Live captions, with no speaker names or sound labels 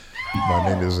My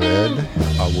name is Ed.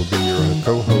 I will be your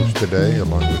co-host today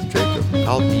along with Jacob.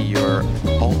 I'll be your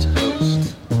alt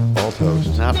host. Alt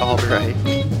host. Not alt right,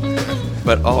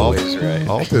 but always right.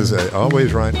 Alt is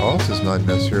always right. Alt is not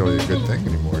necessarily a good thing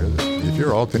anymore, is it? If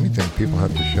you're alt anything, people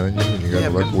have to shun you and you got to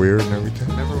look weird and everything.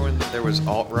 Remember when there was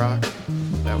alt rock?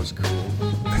 That was cool.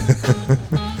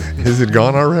 Is it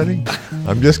gone already?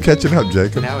 I'm just catching up,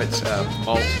 Jacob. Now it's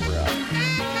malt rock.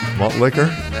 Malt liquor?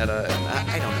 That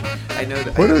I don't know. I know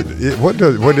that.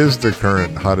 What is the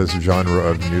current hottest genre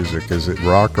of music? Is it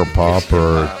rock or pop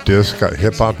or disc?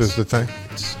 Hip hop is the thing.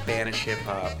 It's Spanish hip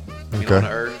hop. Okay. On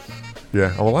Earth.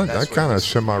 Yeah. Well, I That's what kind it of is.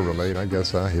 semi-relate. I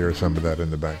guess I hear some of that in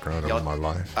the background of my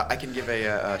life. I can give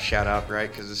a shout out,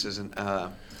 right? Because this isn't.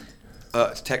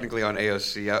 It's technically on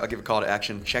AOC. I'll give a call to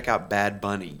action. Check out Bad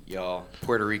Bunny, y'all.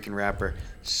 Puerto Rican rapper.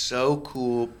 So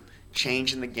cool.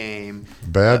 Changing the game.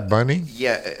 Bad Bunny?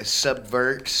 Yeah,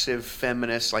 subversive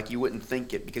feminist, like you wouldn't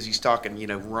think it, because he's talking,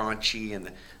 raunchy and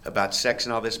about sex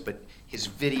and all this, but his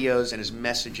videos and his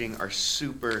messaging are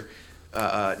super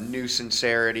new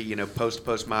sincerity,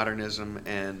 postmodernism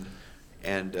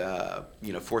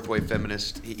and fourth wave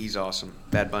feminist. He's awesome.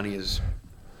 Bad Bunny is,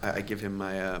 I give him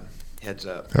my heads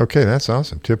up. Okay, that's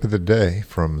awesome. Tip of the day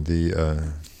from the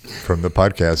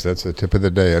podcast. That's the tip of the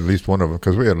day, at least one of them,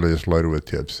 because we had a list loaded with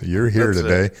tips. You're here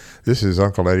today. This is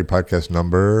Uncle Eddie podcast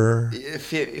number.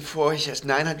 If it's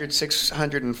 900,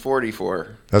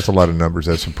 644. That's a lot of numbers.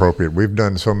 That's appropriate. We've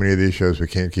done so many of these shows we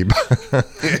can't keep.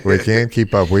 We can't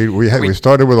keep up. We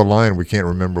started with a line. We can't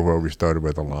remember where we started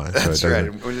with a line. That's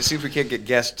right. We'll see if we can't get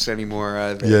guests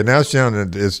anymore. Yeah, now it's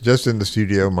down. It's just in the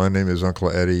studio. My name is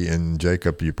Uncle Eddie, and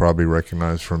Jacob, you probably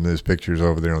recognize from these pictures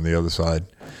over there on the other side.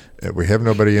 We have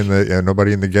nobody in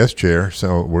the guest chair,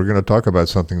 so we're going to talk about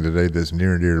something today that's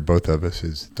near and dear to both of us.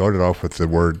 It started off with the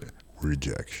word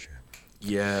rejection.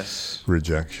 Yes.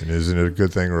 Rejection. Isn't it a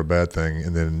good thing or a bad thing?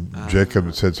 And then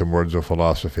Jacob said some words of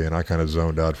philosophy, and I kind of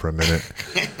zoned out for a minute.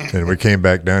 And we came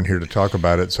back down here to talk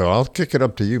about it. So I'll kick it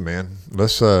up to you, man.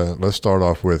 Let's start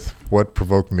off with what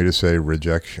provoked me to say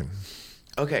rejection.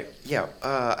 Okay. Yeah.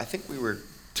 I think we were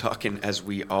talking, as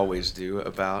we always do,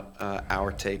 about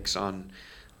our takes on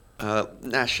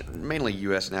mainly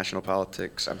U.S. national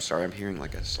politics. I'm sorry, I'm hearing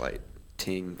like a slight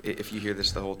ting. If you hear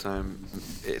this the whole time,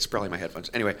 it's probably my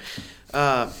headphones. Anyway,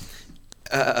 Ed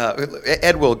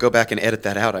will go back and edit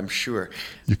that out, I'm sure.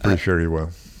 You're pretty sure he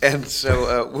will. And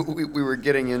so we were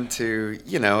getting into,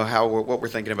 what we're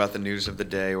thinking about the news of the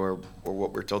day or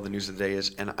what we're told the news of the day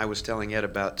is. And I was telling Ed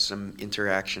about some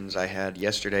interactions I had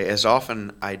yesterday, as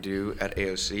often I do at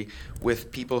AOC,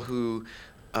 with people who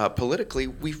politically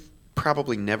we've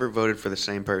probably never voted for the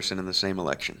same person in the same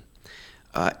election.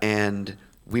 And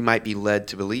we might be led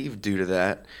to believe, due to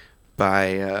that,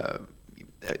 by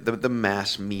the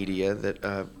mass media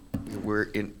that we're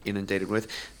inundated with,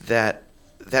 that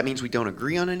means we don't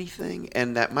agree on anything,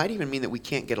 and that might even mean that we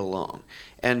can't get along.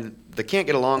 And the can't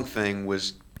get along thing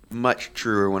was much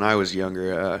truer when I was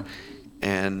younger.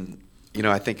 And,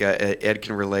 I think Ed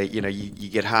can relate. You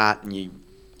get hot and you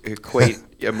equate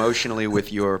emotionally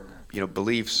with your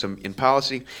beliefs in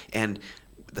policy, and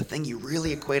the thing you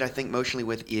really equate, I think, emotionally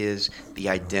with is the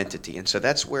identity. And so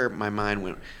that's where my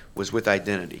mind was with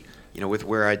identity, with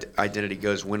where identity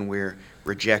goes when we're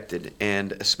rejected,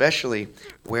 and especially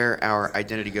where our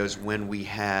identity goes when we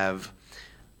have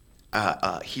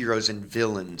heroes and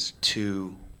villains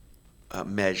to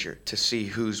measure, to see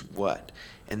who's what.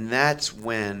 And that's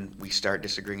when we start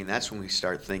disagreeing, and that's when we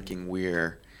start thinking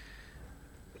we're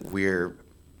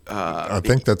I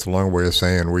think that's a long way of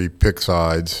saying we pick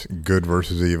sides, good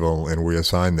versus evil, and we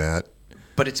assign that.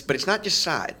 But it's not just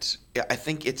sides. I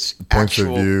think it's points of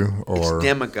view, or it's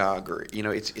demagoguery.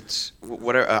 It's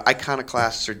whatever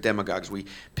iconoclasts or demagogues. We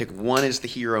pick one as the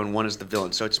hero and one as the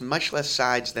villain. So it's much less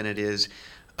sides than it is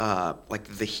like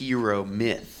the hero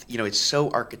myth. It's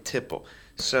so archetypal.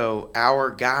 So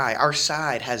our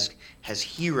side has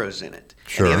heroes in it.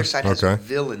 Sure. And the other side has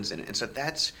villains in it. And so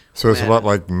that's it's a lot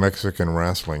like Mexican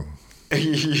wrestling.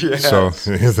 Yeah. So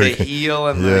the heel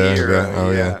and the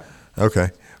hero. Yeah.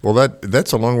 Okay. Well,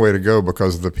 that's a long way to go,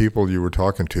 because the people you were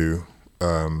talking to,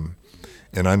 and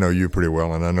I know you pretty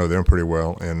well, and I know them pretty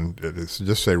well, and it's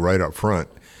just say right up front,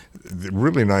 they're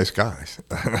really nice guys.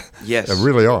 Yes. They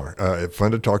really are.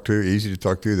 Fun to talk to, easy to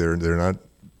talk to. They're not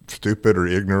stupid or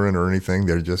ignorant or anything.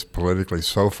 They're just politically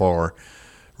so far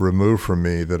removed from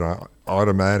me that I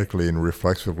automatically and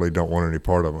reflexively don't want any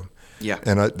part of them. Yeah.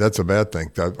 And that's a bad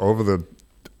thing. Over the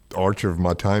arch of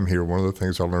my time here, one of the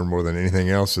things I learned more than anything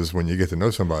else is when you get to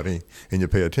know somebody and you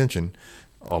pay attention,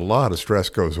 a lot of stress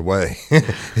goes away.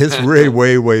 It's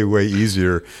really way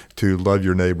easier to love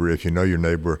your neighbor if you know your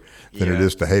neighbor than it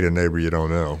is to hate a neighbor you don't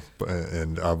know.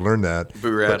 And I've learned that.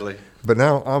 Boo Radley. But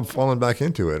now I'm falling back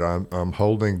into it. I'm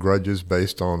holding grudges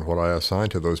based on what I assign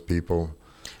to those people.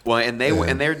 Well, and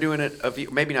they're doing it of you,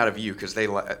 maybe not of you, because they,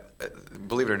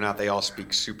 believe it or not, they all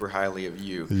speak super highly of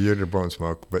you. You're the blowing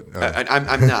smoke, but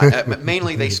I'm not.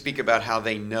 Mainly, they speak about how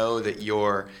they know that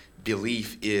your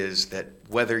belief is that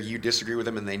whether you disagree with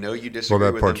them, and they know you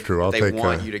disagree with them, true. they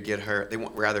want you to get hurt.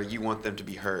 You want them to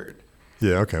be heard.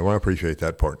 Yeah. Okay. Well, I appreciate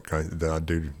that part. I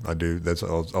do.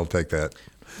 I'll take that.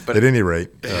 But at any rate,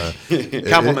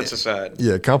 compliments aside.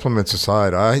 Yeah, compliments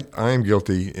aside, I am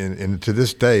guilty, and to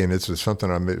this day, and it's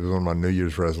something it was one of my New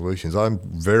Year's resolutions. I'm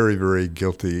very, very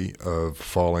guilty of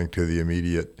falling to the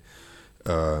immediate.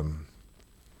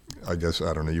 I guess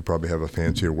I don't know. You probably have a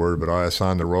fancier word, but I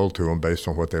assign the role to them based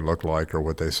on what they look like, or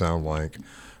what they sound like,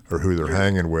 or who they're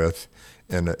hanging with,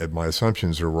 and my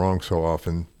assumptions are wrong so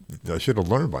often. I should have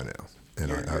learned by now.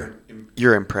 And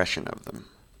your impression of them.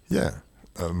 Yeah.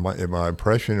 My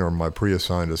impression or my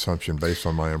pre-assigned assumption based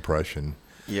on my impression.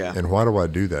 Yeah. And why do I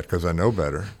do that? Because I know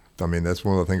better. I mean, that's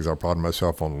one of the things I pride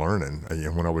myself on learning.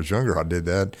 When I was younger, I did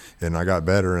that, and I got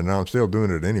better, and now I'm still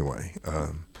doing it anyway.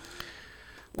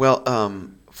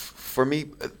 For me,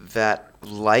 that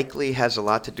likely has a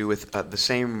lot to do with the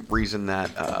same reason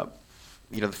that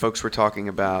the folks we're talking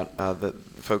about, the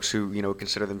folks who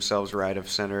consider themselves right of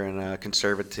center and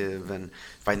conservative and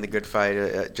fighting the good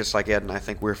fight, just like Ed and I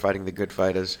think we're fighting the good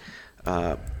fight as,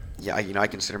 I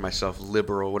consider myself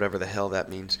liberal, whatever the hell that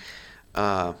means.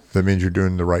 That means you're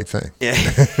doing the right thing. Yeah.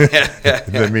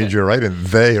 That means you're right and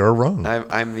they are wrong.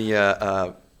 I'm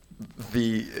the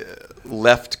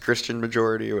left Christian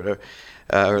majority or whatever.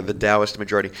 Or the Taoist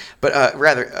majority, but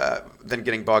rather than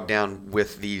getting bogged down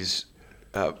with these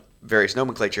various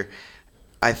nomenclature,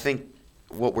 I think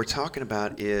what we're talking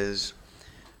about is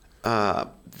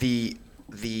the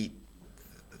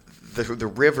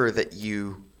river that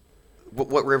you.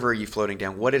 What river are you floating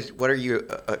down? What are you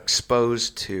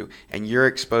exposed to? And you're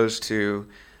exposed to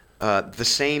the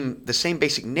same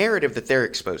basic narrative that they're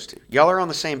exposed to. Y'all are on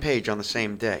the same page on the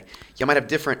same day. Y'all might have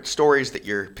different stories that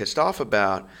you're pissed off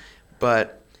about.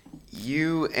 But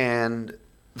you and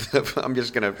I'm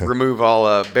just going to remove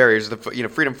all barriers. The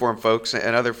Freedom Forum folks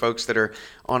and other folks that are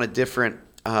on a different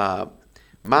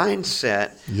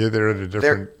mindset. Yeah, they're at a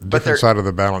different side of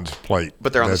the balance plate.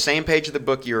 But they're on the same page of the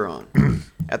book you're on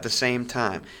at the same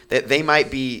time. They might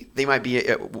be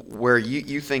where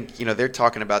you think they're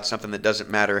talking about something that doesn't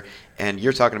matter, and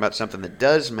you're talking about something that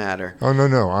does matter. Oh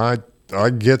no, I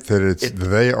get that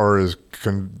they are as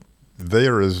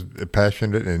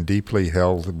passionate and deeply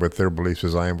held with their beliefs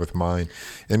as I am with mine.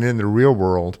 And in the real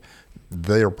world,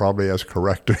 they are probably as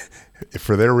correct.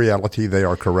 For their reality, they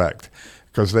are correct.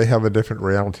 Because they have a different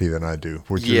reality than I do,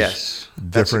 which is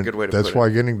different. That's a good way to put it. That's why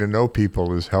getting to know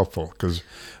people is helpful. Because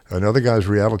another guy's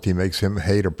reality makes him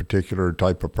hate a particular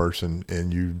type of person,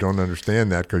 and you don't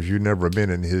understand that because you've never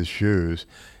been in his shoes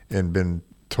and been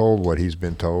told what he's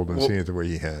been told and seen it the way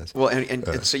he has. Well,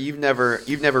 and so you've never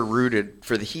rooted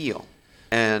for the heel,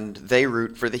 and they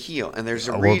root for the heel, and there's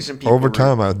a reason people over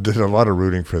time I did a lot of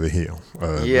rooting for the heel.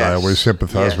 I always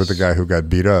sympathized with the guy who got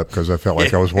beat up because I felt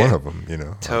like I was one of them.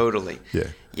 Totally.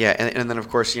 And then of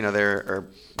course there are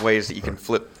ways that you can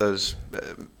flip those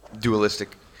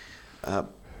dualistic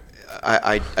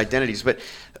identities,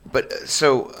 But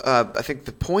so I think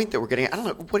the point that we're getting at, I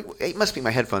don't know, it must be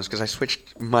my headphones because I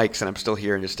switched mics and I'm still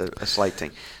hearing just a slight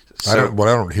thing. So, I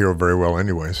don't hear very well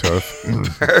anyway, so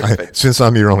perfect. Since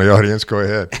I'm your only audience, go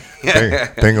ahead.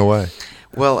 Ping away.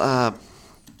 Well,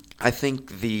 I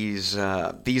think these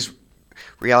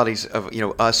realities of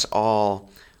us all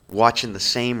watching the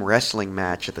same wrestling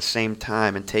match at the same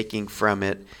time and taking from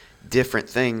it different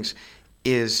things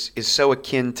is so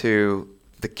akin to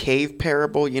the cave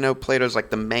parable. Plato's like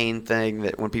the main thing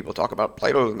that when people talk about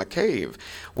Plato's in the cave.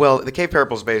 Well, the cave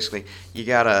parable is basically you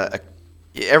got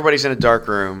everybody's in a dark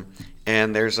room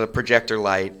and there's a projector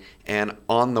light, and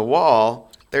on the wall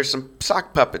there's some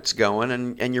sock puppets going,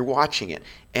 and you're watching it.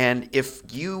 And if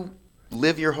you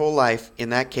live your whole life in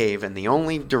that cave and the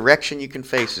only direction you can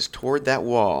face is toward that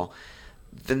wall,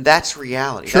 then that's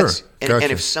reality. Sure. And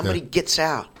if somebody gets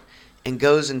out and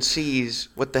goes and sees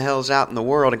what the hell's out in the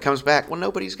world and comes back, well,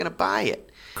 nobody's going to buy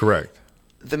it. Correct.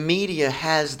 The media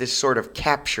has this sort of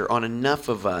capture on enough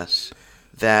of us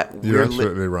that You're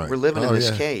absolutely right. We're living in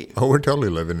this cave. Oh, we're totally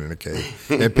living in a cave.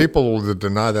 And people will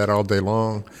deny that all day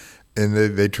long, and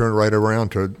they turn right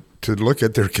around to look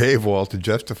at their cave wall to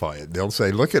justify it. They'll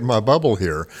say, look at my bubble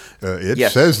here.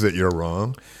 It says that you're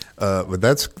wrong. But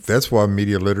that's why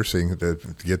media literacy, to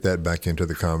get that back into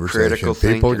the conversation. Critical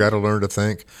People thinking. got to learn to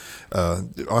think.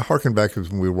 I harken back to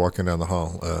when we were walking down the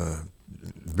hall.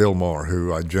 Bill Maher,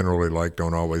 who I generally like,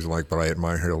 don't always like, but I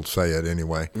admire he'll say it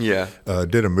anyway. Yeah.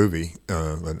 Did a movie.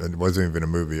 It wasn't even a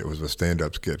movie. It was a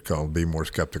stand-up skit called "Be More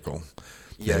Skeptical."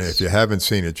 Yes. And if you haven't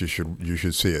seen it, you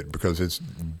should see it, because it's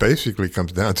basically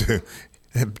comes down to,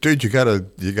 dude, you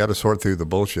gotta sort through the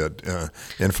bullshit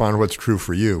and find what's true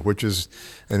for you, which is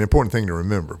an important thing to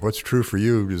remember. What's true for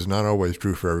you is not always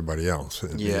true for everybody else.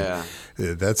 Yeah.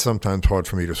 That's sometimes hard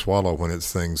for me to swallow when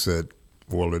it's things that,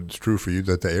 well, it's true for you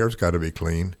that the air's got to be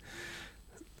clean.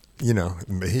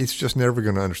 He's just never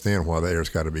going to understand why the air's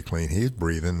got to be clean. He's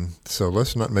breathing, so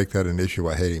let's not make that an issue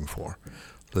I hate him for.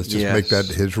 Let's just make that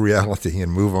his reality and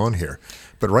move on here.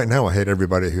 But right now, I hate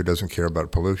everybody who doesn't care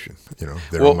about pollution.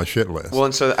 They're on my shit list. Well,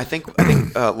 and so I think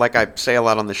like I say a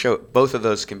lot on the show, both of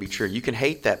those can be true. You can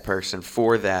hate that person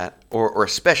for that, or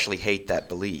especially hate that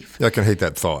belief. I can hate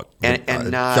that thought,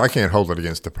 and I can't hold it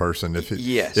against the person.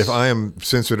 Yes. If I am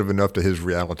sensitive enough to his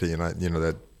reality, and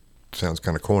that sounds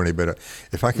kind of corny, but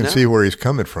if I can see where he's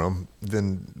coming from,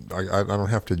 then I don't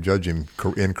have to judge him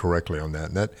incorrectly on that.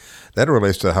 And that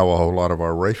relates to how a whole lot of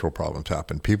our racial problems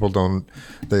happen. People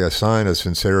they assign a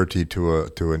sincerity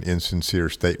to an insincere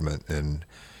statement, and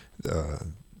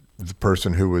the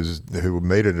person who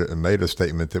made a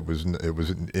statement that was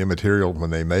immaterial when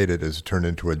they made it is turned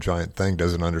into a giant thing,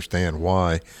 doesn't understand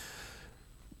why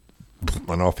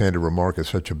an offhanded remark is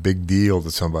such a big deal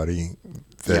to somebody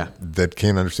that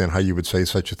can't understand how you would say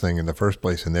such a thing in the first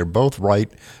place. And they're both right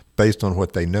based on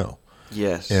what they know.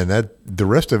 Yes. And that the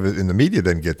rest of it in the media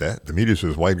doesn't get that. The media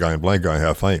says white guy and black guy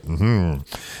have fight.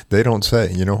 They don't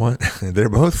say, you know what?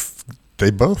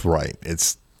 They both right.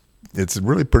 It's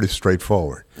really pretty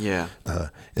straightforward. Yeah.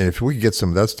 And if we could get some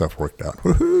of that stuff worked out,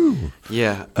 woohoo!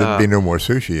 Yeah. There'd be no more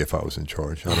sushi if I was in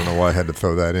charge. I don't know why I had to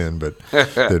throw that in, but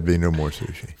there'd be no more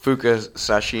sushi. Fuka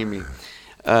sashimi.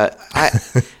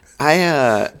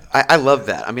 I love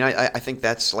that. I mean, I think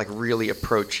that's like really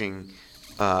approaching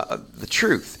the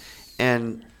truth,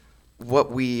 and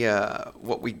what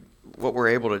we're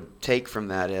able to take from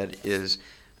that, Ed, is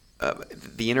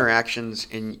the interactions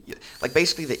in, like,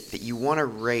 basically that you want to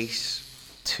race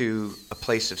to a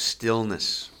place of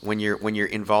stillness when you're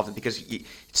involved in, because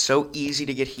it's so easy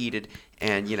to get heated,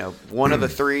 and one of the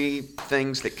three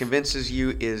things that convinces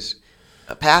you is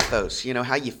pathos,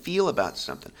 how you feel about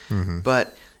something.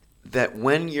 But that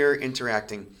when you're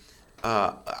interacting,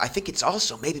 I think it's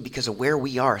also maybe because of where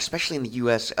we are, especially in the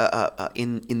U.S.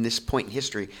 In this point in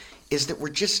history, is that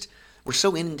we're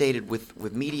so inundated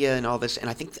with media and all this, and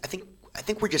I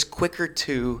think we're just quicker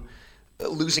to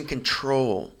losing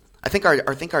control. I think our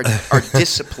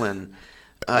discipline,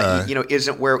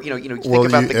 isn't where think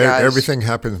about the guys. Everything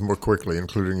happens more quickly,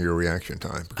 including your reaction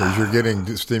time, because you're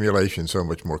getting stimulation so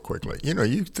much more quickly.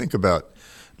 You think about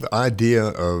the idea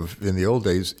of, in the old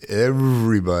days,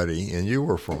 everybody, and you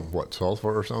were from what,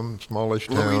 Sulphur or some smallish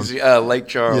town? Lake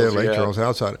Charles. Yeah, Lake Charles,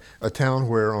 outside a town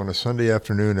where on a Sunday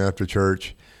afternoon after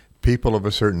church, people of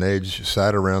a certain age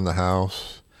sat around the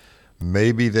house.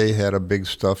 Maybe they had a big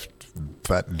stuffed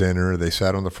fat dinner. They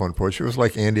sat on the front porch. It was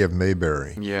like Andy of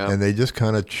Mayberry. Yeah. And they just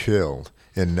kind of chilled.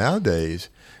 And nowadays,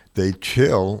 they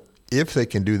chill, if they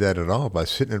can do that at all, by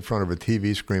sitting in front of a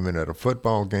TV screaming at a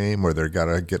football game, or they're got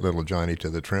to get little Johnny to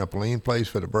the trampoline place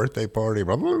for the birthday party,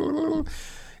 blah, blah, blah, blah.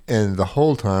 And the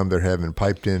whole time they're having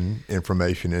piped in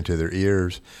information into their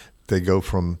ears. They go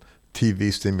from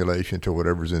TV stimulation to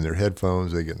whatever's in their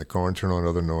headphones. They get in the car and turn on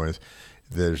other noise.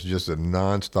 There's just a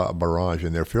nonstop barrage,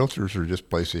 and their filters are just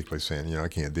basically saying, I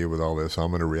can't deal with all this.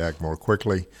 I'm going to react more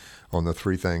quickly on the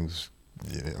three things.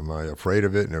 Am I afraid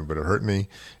of it, and it'll hurt me,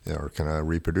 or can I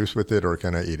reproduce with it, or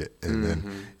can I eat it? And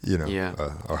then,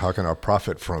 or how can I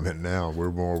profit from it now?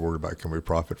 We're more worried about can we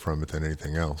profit from it than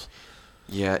anything else.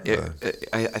 Yeah,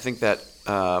 I think that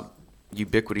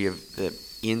ubiquity of the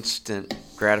instant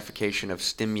gratification of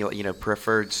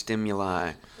preferred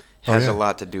stimuli has a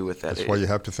lot to do with that. That's why you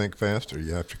have to think faster.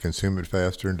 You have to consume it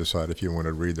faster and decide if you want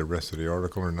to read the rest of the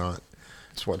article or not.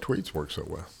 That's why tweets work so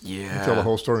well. Yeah. You tell the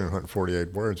whole story in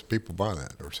 148 words, people buy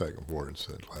that, or second words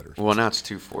and letters. Well, now it's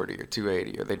 240 or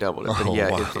 280, or they doubled it. But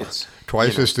wow. It's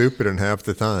twice as stupid in half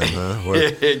the time, huh?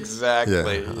 Well,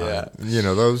 exactly. Yeah.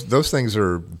 Those things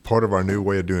are part of our new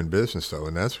way of doing business, though,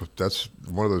 and that's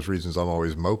one of those reasons I'm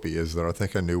always mopey, is that I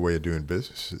think a new way of doing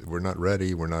business. We're not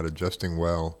ready. We're not adjusting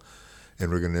well,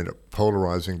 and we're going to end up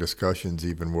polarizing discussions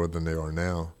even more than they are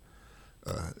now.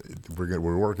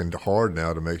 We're working hard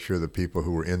now to make sure that people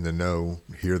who are in the know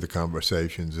hear the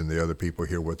conversations and the other people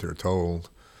hear what they're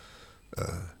told.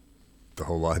 the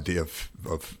whole idea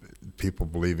of people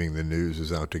believing the news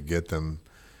is out to get them.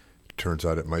 Turns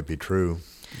out it might be true.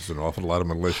 There's an awful lot of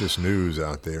malicious news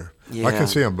out there. Yeah. I can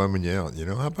see I'm bumming you out.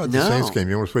 How about the Saints game?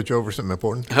 You want to switch over something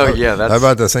important? Oh, yeah. How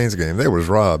about the Saints game? They was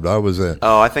robbed. I was there.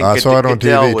 Oh, I think I saw it on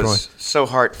Goodell TV. was so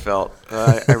heartfelt.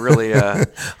 I really. I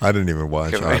didn't even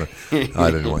watch. I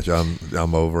didn't watch.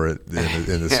 I'm over it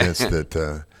in the sense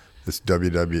that it's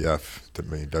WWF to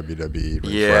me. WWE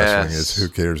wrestling is who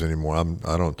cares anymore.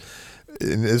 I don't.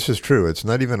 And it's just true. It's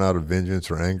not even out of vengeance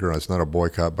or anger. It's not a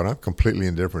boycott, but I'm completely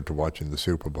indifferent to watching the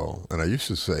Super Bowl. And I used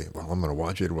to say, well, I'm going to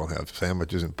watch it. We'll have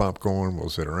sandwiches and popcorn. We'll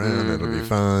sit around. It'll be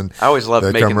fun. I always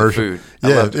loved making the food.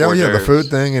 The food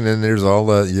thing. And then there's all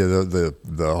the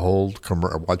whole,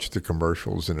 watch the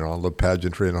commercials and all the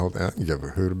pageantry and all that. I don't give a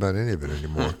hoot about any of it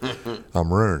anymore.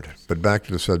 I'm ruined. But back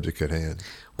to the subject at hand.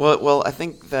 Well, I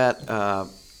think that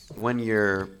when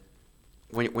you're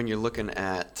looking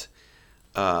at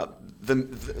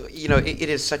it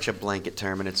is such a blanket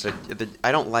term, and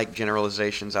I don't like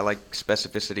generalizations. I like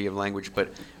specificity of language,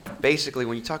 but basically,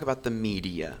 when you talk about the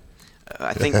media,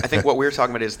 I think what we're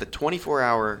talking about is the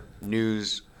 24-hour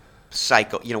news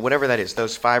cycle. Whatever that is,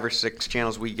 those 5 or 6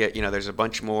 channels we get. There's a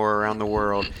bunch more around the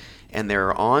world, and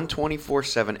they're on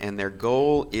 24/7, and their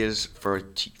goal is for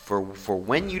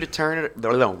when you to turn it.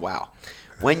 Wow,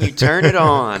 when you turn it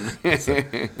on.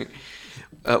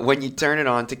 When you turn it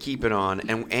on to keep it on,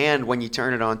 and when you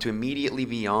turn it on to immediately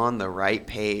be on the right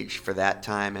page for that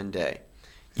time and day.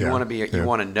 You want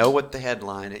to know what the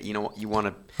headline. You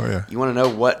want to know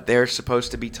what they're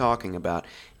supposed to be talking about.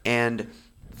 And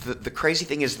the crazy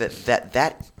thing is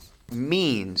that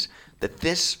means that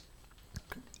this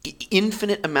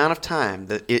infinite amount of time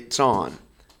that it's on,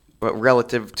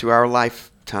 relative to our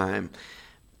lifetime,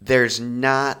 there's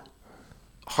not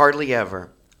hardly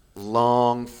ever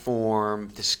long-form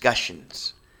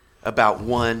discussions about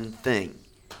one thing.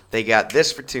 They got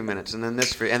this for 2 minutes, and then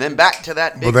this and then back to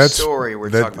that big story we're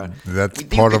talking about. That's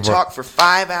part of talk for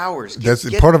 5 hours.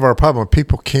 Part of our problem.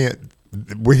 People can't.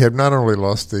 We have not only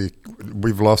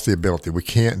we've lost the ability. We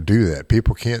can't do that.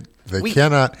 People can't. They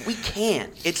cannot. We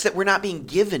can't. It's that we're not being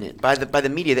given it by the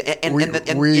media, and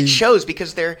it shows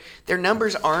because their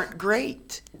numbers aren't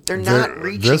great. They're not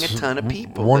reaching a ton of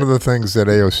people. One of the things that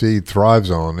AOC thrives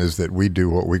on is that we do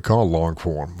what we call long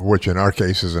form, which in our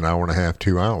case is an hour and a half,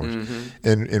 2 hours.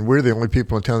 Mm-hmm. And we're the only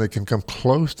people in town that can come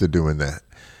close to doing that.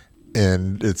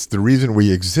 And it's the reason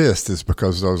we exist is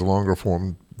because those longer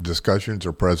form discussions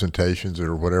or presentations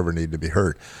or whatever need to be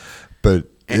heard. But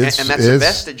and that's a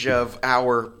vestige of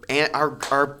our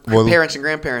parents and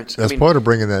grandparents. That's part of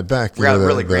bringing that back.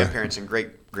 Grandparents and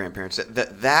great-grandparents.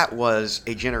 That was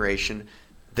a generation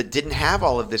that didn't have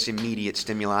all of this immediate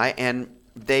stimuli, and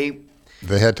they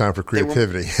had time for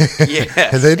creativity.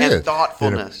 Yes, and they did. And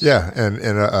thoughtfulness.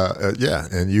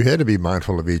 And you had to be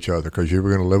mindful of each other because you were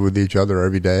going to live with each other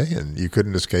every day, and you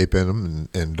couldn't escape in them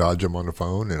and dodge them on the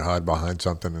phone and hide behind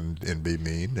something and be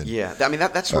mean. And,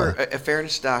 that's where a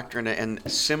fairness doctrine and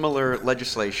similar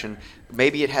legislation,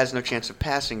 maybe it has no chance of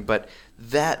passing, but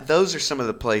those are some of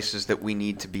the places that we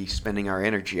need to be spending our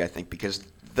energy, I think, because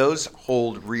those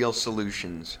hold real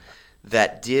solutions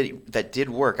that did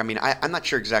work. I mean, I'm not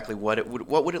sure exactly what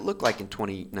would it look like in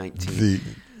 2019.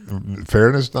 The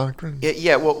fairness doctrine.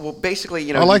 Yeah. Well,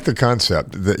 basically, I like the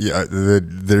concept that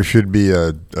there should be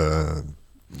a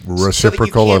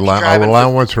reciprocal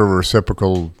allowance for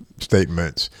reciprocal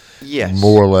statements. Yes.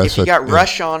 More or less. If you got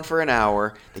Rush on for an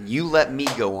hour, then you let me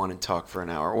go on and talk for an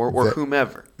hour, or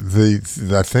whomever.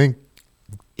 I think.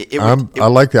 I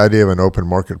like the idea of an open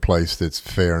marketplace that's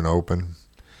fair and open.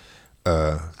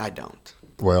 I don't.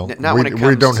 Well,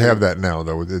 we don't have that now,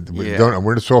 though.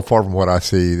 We're so far from what I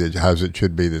see that as it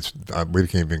should be. We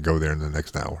can't even go there in the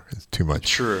next hour. It's too much.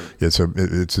 True. It's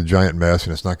a giant mess,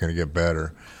 and it's not going to get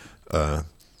better.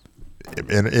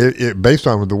 And it based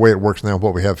on the way it works now,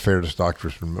 what we have fairness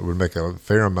doctrines would make a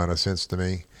fair amount of sense to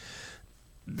me,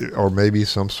 or maybe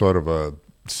some sort of a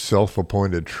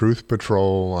self-appointed truth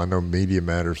patrol. I know Media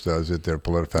Matters does it. Their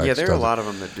PolitiFact. Yeah, there are a lot of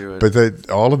them that do it.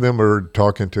 But all of them are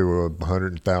talking to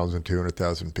 100,000,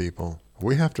 200,000 people.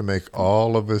 We have to make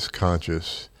all of us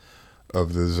conscious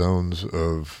of the zones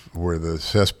of where the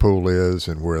cesspool is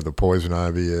and where the poison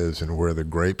ivy is and where the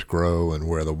grapes grow and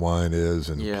where the wine is.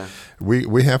 And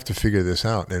we have to figure this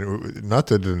out. And not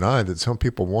to deny that some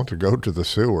people want to go to the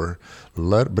sewer,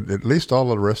 but at least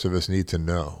all of the rest of us need to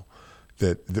know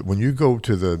that when you go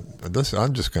to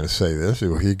I'm just going to say this,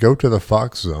 if you go to the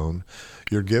Fox zone,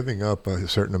 you're giving up a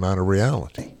certain amount of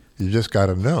reality. You just got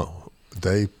to know.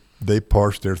 They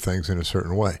parse their things in a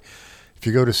certain way. If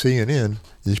you go to CNN,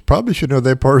 you probably should know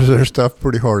they parse their stuff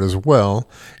pretty hard as well.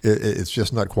 It's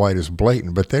just not quite as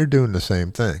blatant, but they're doing the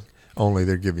same thing, only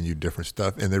they're giving you different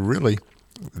stuff. And they're really,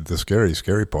 the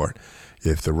scary part,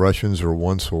 if the Russians are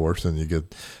one source and you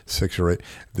get 6 or 8,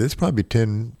 there's probably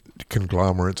 10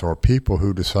 conglomerates or people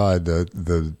who decide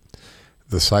the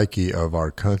psyche of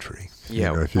our country.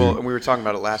 Yeah, You know, and we were talking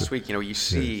about it last week. You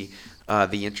see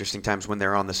the interesting times when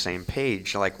they're on the same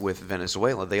page, like with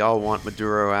Venezuela. They all want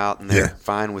Maduro out, and they're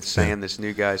fine with saying this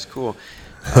new guy's cool.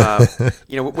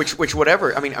 Which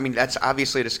whatever. I mean, that's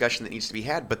obviously a discussion that needs to be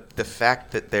had. But the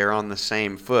fact that they're on the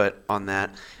same foot on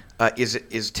that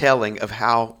is telling of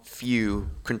how few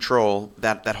control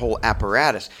that whole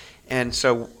apparatus. And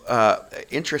so,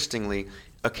 interestingly,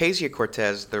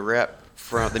 Ocasio-Cortez, the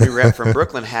new rep from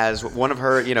Brooklyn, has one of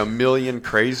her million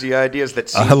crazy ideas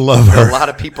that I love her. a lot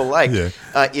of people like. Yeah.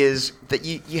 Is that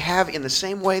you have, in the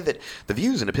same way that the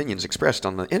views and opinions expressed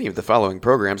on any of the following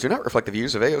programs do not reflect the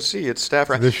views of AOC, its staff.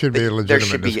 This should be a legitimate There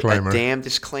should be disclaimer. a damn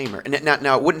disclaimer. And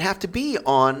now it wouldn't have to be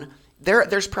on.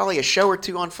 There's probably a show or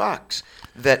two on Fox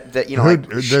that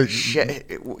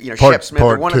Shep Smith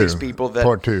or one of these people that.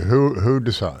 Part 2. Who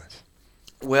decides?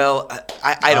 Well,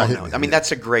 I don't know. I mean,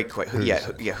 that's a great question. Yeah.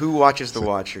 Who watches the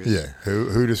Watchers? Yeah,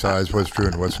 who decides what's true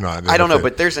and what's not? I don't know,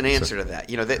 but there's an answer to that.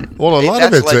 Well, a lot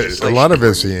of it's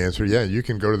legislation. the answer. Yeah, you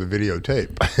can go to the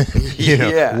videotape.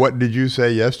 Yeah. What did you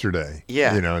say yesterday?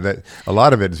 Yeah. That a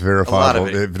lot of it is verifiable,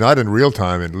 if not in real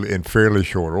time, in fairly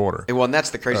short order. Well, and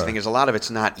that's the crazy thing is a lot of it's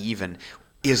not even.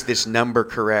 Is this number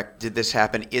correct? Did this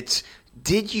happen?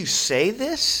 Did you say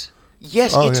this?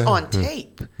 Yes, it's on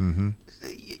tape. Mm-hmm.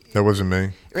 That wasn't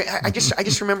me. I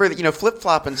just remember that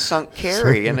flip-flopping sunk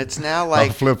Kerry, and it's now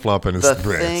like flip-flopping is the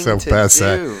thing so to past do.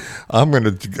 that. I'm going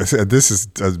to. This is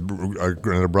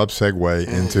an abrupt segue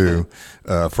into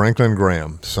Franklin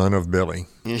Graham, son of Billy.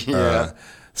 Yeah.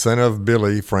 Son of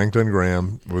Billy, Franklin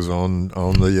Graham was on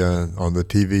the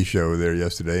TV show there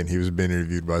yesterday, and he was being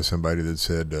interviewed by somebody that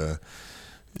said,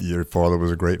 your father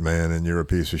was a great man and you're a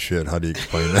piece of shit. How do you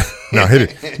explain that? No, he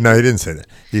didn't say that.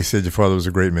 He said your father was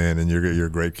a great man and you're a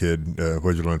great kid.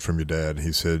 What'd you learn from your dad?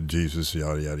 He said Jesus,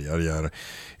 yada yada yada yada.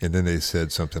 And then they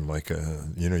said something like,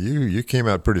 you came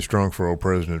out pretty strong for old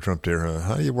President Trump there.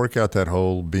 How do you work out that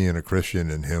whole being a Christian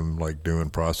and him like doing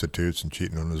prostitutes and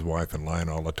cheating on his wife and lying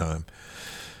all the time?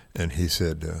 And he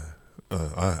said,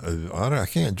 I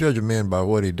can't judge a man by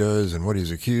what he does and what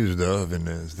he's accused of. And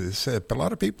they said, a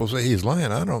lot of people say he's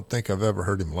lying. I don't think I've ever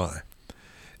heard him lie.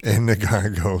 And the guy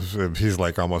goes, he's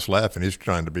like almost laughing. He's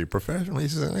trying to be professional. He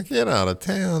says, get out of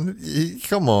town.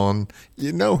 Come on.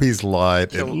 He's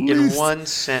lied. In one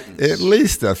sentence. At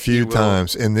least a few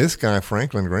times. And this guy,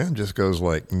 Franklin Graham, just goes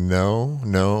like,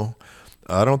 no.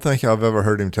 I don't think I've ever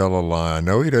heard him tell a lie. I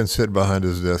know he doesn't sit behind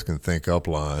his desk and think up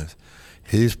lies.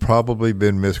 He's probably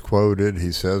been misquoted.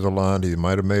 He says a line. He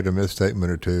might have made a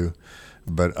misstatement or two.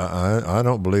 But I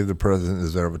don't believe the president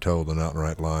has ever told an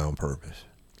outright lie on purpose.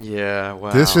 Yeah,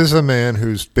 wow. This is a man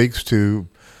who speaks to,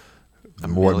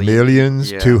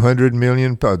 millions, yeah. 200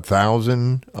 million,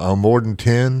 1,000, more than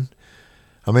 10.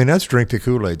 I mean, that's drink the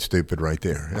Kool-Aid stupid right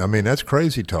there. I mean, that's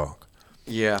crazy talk.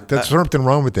 Yeah. There's something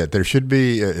wrong with that. There should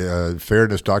be a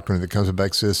fairness doctrine that comes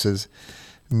back and says,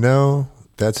 no,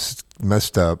 that's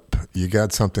messed up. You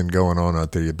got something going on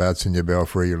out there. Your bat's in your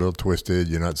belfry. You're a little twisted.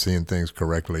 You're not seeing things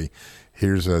correctly.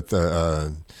 Here's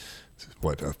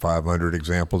 500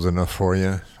 examples enough for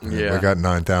you? Yeah. We got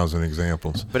 9,000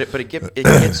 examples. But it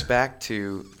gets back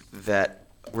to that,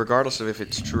 regardless of if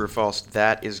it's true or false,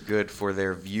 that is good for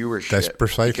their viewership. That's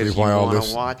precisely because why all this.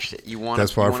 You want to watch it.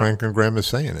 That's why Franklin Graham is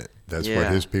saying it. That's what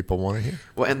his people want to hear.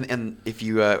 Well, and if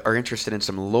you are interested in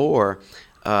some lore,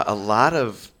 a lot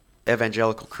of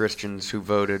evangelical Christians who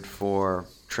voted for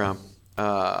Trump,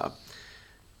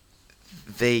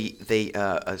 they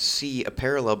see a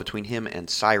parallel between him and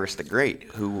Cyrus the Great,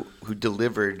 who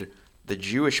delivered the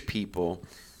Jewish people,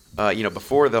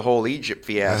 before the whole Egypt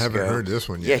fiasco. I haven't heard this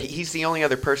one yet. Yeah, he's the only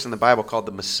other person in the Bible called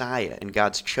the Messiah and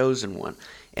God's chosen one.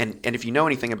 And if you know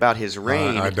anything about his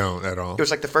reign, I don't at all. It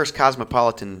was like the first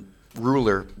cosmopolitan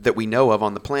ruler that we know of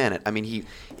on the planet. I mean, he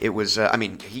was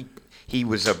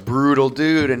a brutal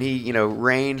dude, and he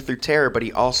reigned through terror, but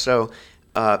he also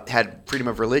had freedom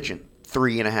of religion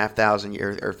 3,500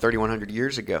 years or 3,100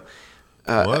 years ago.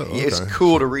 Whoa, okay. It's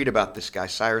cool to read about this guy,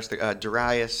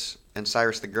 Darius and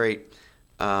Cyrus the Great.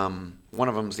 One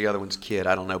of them's the other one's kid.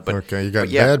 I don't know, but okay, you got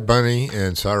Bad Bunny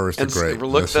and Cyrus the Great.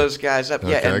 Look those guys up.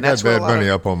 Okay, Yeah, and I that's got Bad Bunny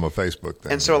up on my Facebook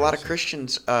thing. And so a lot of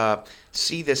Christians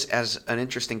see this as an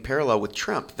interesting parallel with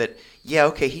Trump. That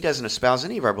he doesn't espouse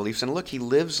any of our beliefs, and look, he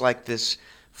lives like this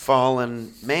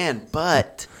fallen man,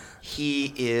 but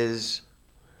he is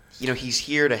he's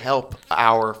here to help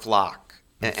our flock.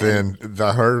 Then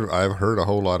I've heard a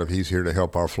whole lot of he's here to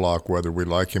help our flock, whether we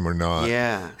like him or not.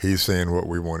 Yeah. He's saying what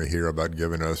we want to hear about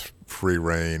giving us free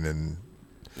reign and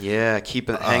keep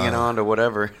it hanging on to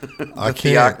whatever. I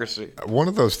theocracy. One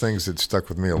of those things that stuck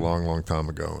with me a long, long time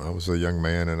ago. I was a young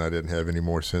man and I didn't have any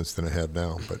more sense than I have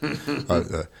now.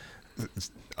 But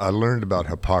I learned about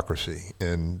hypocrisy,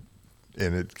 and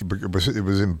it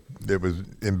was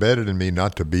embedded in me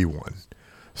not to be one.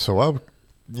 So I'm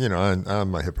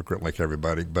a hypocrite like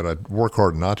everybody, but I work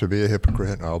hard not to be a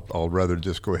hypocrite. I'll rather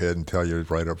just go ahead and tell you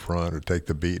right up front or take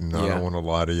the beating. I don't want to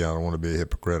lie to you. I don't want to be a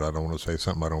hypocrite. I don't want to say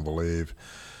something I don't believe.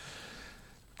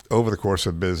 Over the course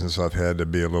of business, I've had to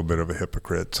be a little bit of a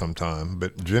hypocrite sometime,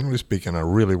 but generally speaking, I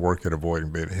really work at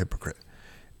avoiding being a hypocrite.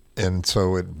 And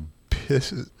so it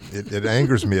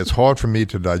angers me. It's hard for me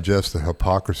to digest the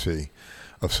hypocrisy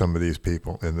of some of these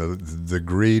people and the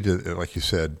greed, like you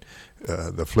said.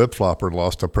 The flip-flopper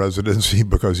lost a presidency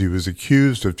because he was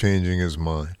accused of changing his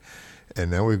mind.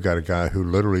 And now we've got a guy who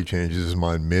literally changes his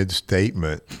mind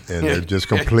mid-statement, and they're just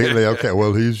completely, okay,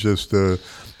 well, he's just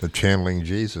channeling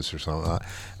Jesus or something.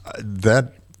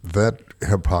 That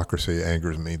hypocrisy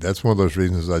angers me. That's one of those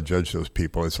reasons I judge those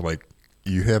people. It's like,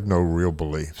 you have no real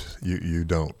beliefs. You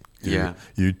don't.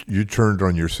 You turned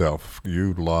on yourself.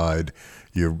 You lied.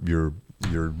 You're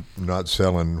not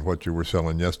selling what you were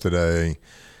selling yesterday.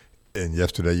 And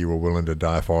yesterday you were willing to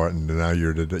die for it, and now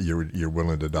you're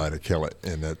willing to die to kill it,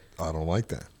 and that I don't like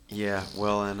that. Yeah,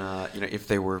 well, and if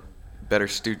they were better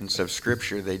students of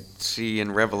Scripture, they'd see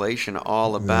in Revelation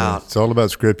all about. It's all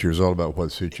about Scripture. It's all about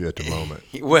what suits you at the moment.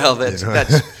 Well, that's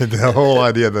the whole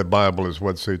idea of the Bible is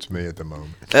what suits me at the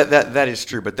moment. That is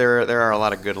true, but there are a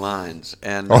lot of good lines.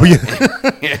 And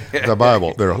the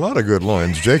Bible. There are a lot of good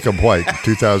lines. Jacob White,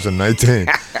 2019.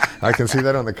 I can see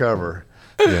that on the cover.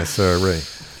 Yes, sir.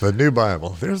 The new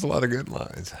Bible. There's a lot of good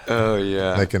lines. Oh,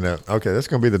 yeah. Make a note. Okay, that's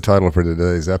going to be the title for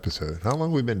today's episode. How long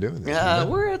have we been doing this?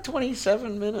 We're at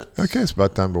 27 minutes. Okay, it's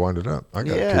about time to wind it up. I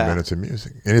got 2 minutes of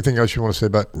music. Anything else you want to say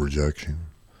about rejection?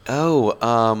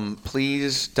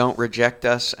 Please don't reject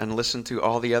us and listen to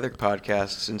all the other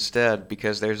podcasts instead,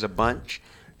 because there's a bunch.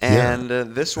 And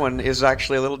this one is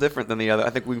actually a little different than the other.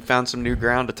 I think we found some new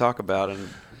ground to talk about.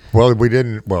 Well, we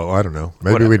didn't. Well, I don't know.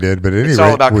 Maybe we did. But anyway, it's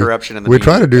all about corruption in the media. We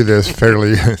try to do this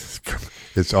fairly.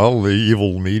 It's all the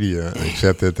evil media,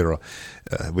 except that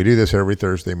we do this every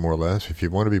Thursday, more or less. If you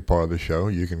want to be part of the show,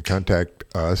 you can contact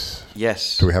us.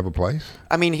 Yes. Do we have a place?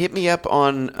 I mean, hit me up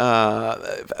on.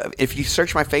 If you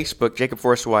search my Facebook, Jacob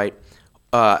Forrest White,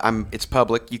 it's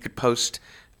public. You could post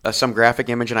some graphic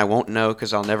image, and I won't know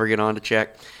because I'll never get on to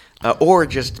check. Or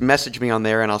just message me on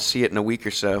there, and I'll see it in a week or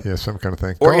so. Yeah, some kind of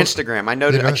thing. Or Instagram. I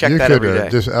I check that every day.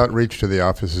 Just outreach to the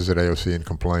offices at AOC and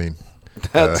complain.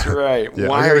 That's right. Yeah,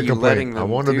 why are you letting them I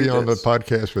want to be on the this?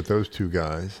 podcast with those two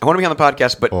guys. I want to be on the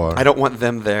podcast, but I don't want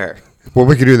them there. Well,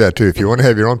 we could do that too. If you want to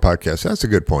have your own podcast, that's a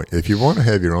good point. If you want to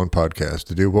have your own podcast,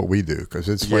 to do what we do, because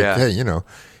it's like, hey,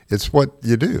 it's what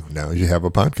you do now. You have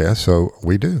a podcast, so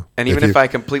we do. And even if I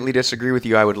completely disagree with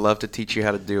you, I would love to teach you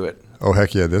how to do it. Oh,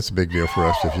 heck yeah, that's a big deal for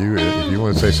us. If you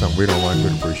want to say something we don't like,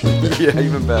 we'd appreciate that. Yeah,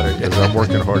 even better. Because I'm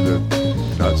working hard to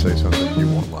not say something you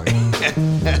won't like.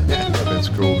 I've been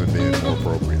schooled in being more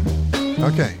appropriate.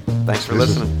 Okay. Thanks for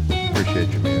listening. Appreciate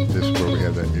you, man. This is where we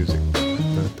have that music.